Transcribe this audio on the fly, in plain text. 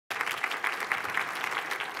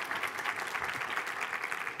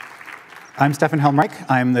I'm Stefan Helmreich.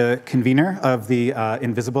 I'm the convener of the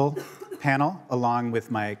Invisible panel, along with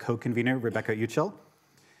my co-convener, Rebecca Uchel.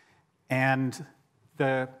 And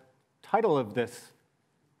the title of this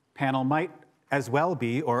panel might as well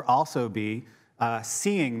be, or also be,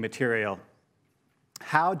 Seeing Material.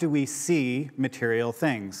 How do we see material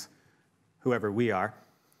things, whoever we are?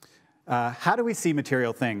 How do we see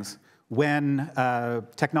material things when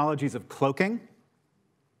technologies of cloaking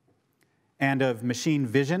and of machine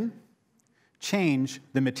vision change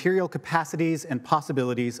the material capacities and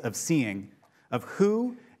possibilities of seeing, of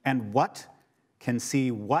who and what can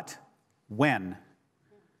see what when?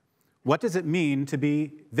 What does it mean to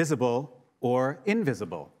be visible or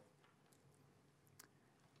invisible?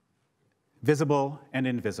 Visible and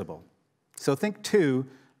invisible. So think, too,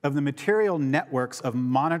 of the material networks of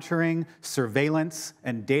monitoring, surveillance,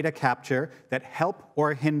 and data capture that help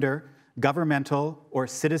or hinder governmental or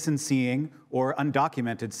citizen seeing or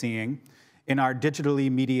undocumented seeing in our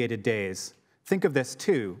digitally mediated days. Think of this,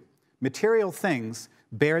 too. Material things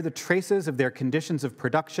bear the traces of their conditions of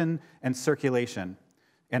production and circulation,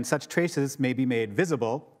 and such traces may be made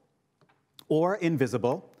visible or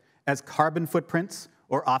invisible as carbon footprints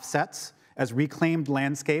or offsets, as reclaimed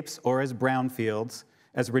landscapes or as brownfields,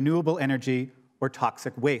 as renewable energy or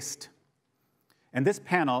toxic waste. And this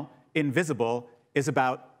panel, Invisible, is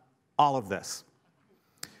about all of this.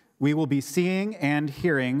 We will be seeing and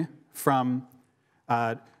hearing from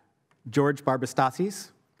George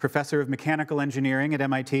Barbastasis, professor of mechanical engineering at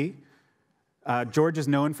MIT. George is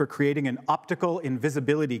known for creating an optical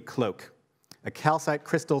invisibility cloak, a calcite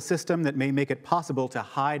crystal system that may make it possible to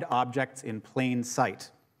hide objects in plain sight.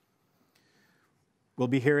 We'll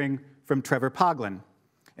be hearing from Trevor Poglen,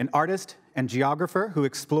 an artist and geographer who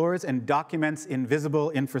explores and documents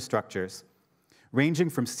invisible infrastructures, ranging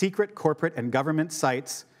from secret corporate and government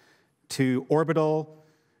sites to orbital,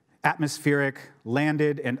 atmospheric,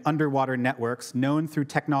 landed, and underwater networks known through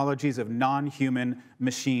technologies of non-human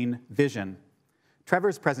machine vision.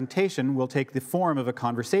 Trevor's presentation will take the form of a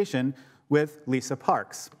conversation with Lisa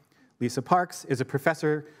Parks. Lisa Parks is a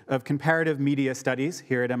professor of comparative media studies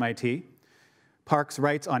here at MIT. Parks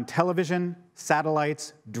writes on television,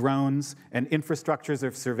 satellites, drones, and infrastructures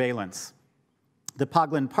of surveillance. The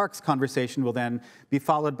Poglen-Parks conversation will then be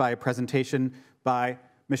followed by a presentation by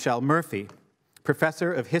Michelle Murphy,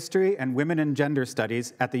 professor of history and women and gender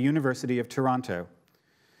studies at the University of Toronto.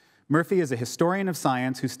 Murphy is a historian of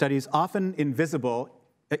science who studies often invisible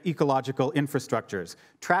ecological infrastructures,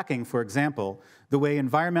 tracking, for example, the way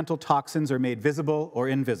environmental toxins are made visible or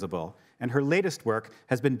invisible. And her latest work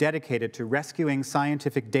has been dedicated to rescuing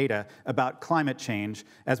scientific data about climate change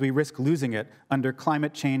as we risk losing it under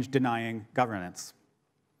climate change denying governance.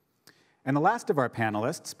 And the last of our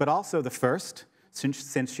panelists, but also the first,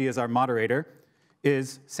 since she is our moderator,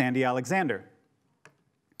 is Sandy Alexander.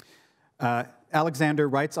 Alexander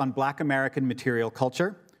writes on Black American material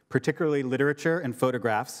culture, particularly literature and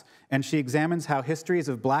photographs, and she examines how histories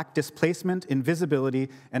of Black displacement, invisibility,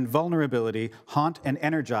 and vulnerability haunt and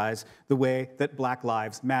energize the way that Black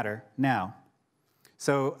lives matter now.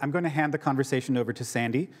 So I'm going to hand the conversation over to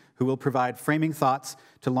Sandy, who will provide framing thoughts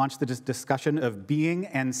to launch the discussion of being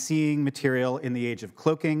and seeing material in the age of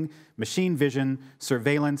cloaking, machine vision,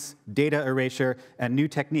 surveillance, data erasure, and new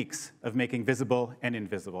techniques of making visible and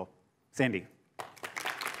invisible. Sandy.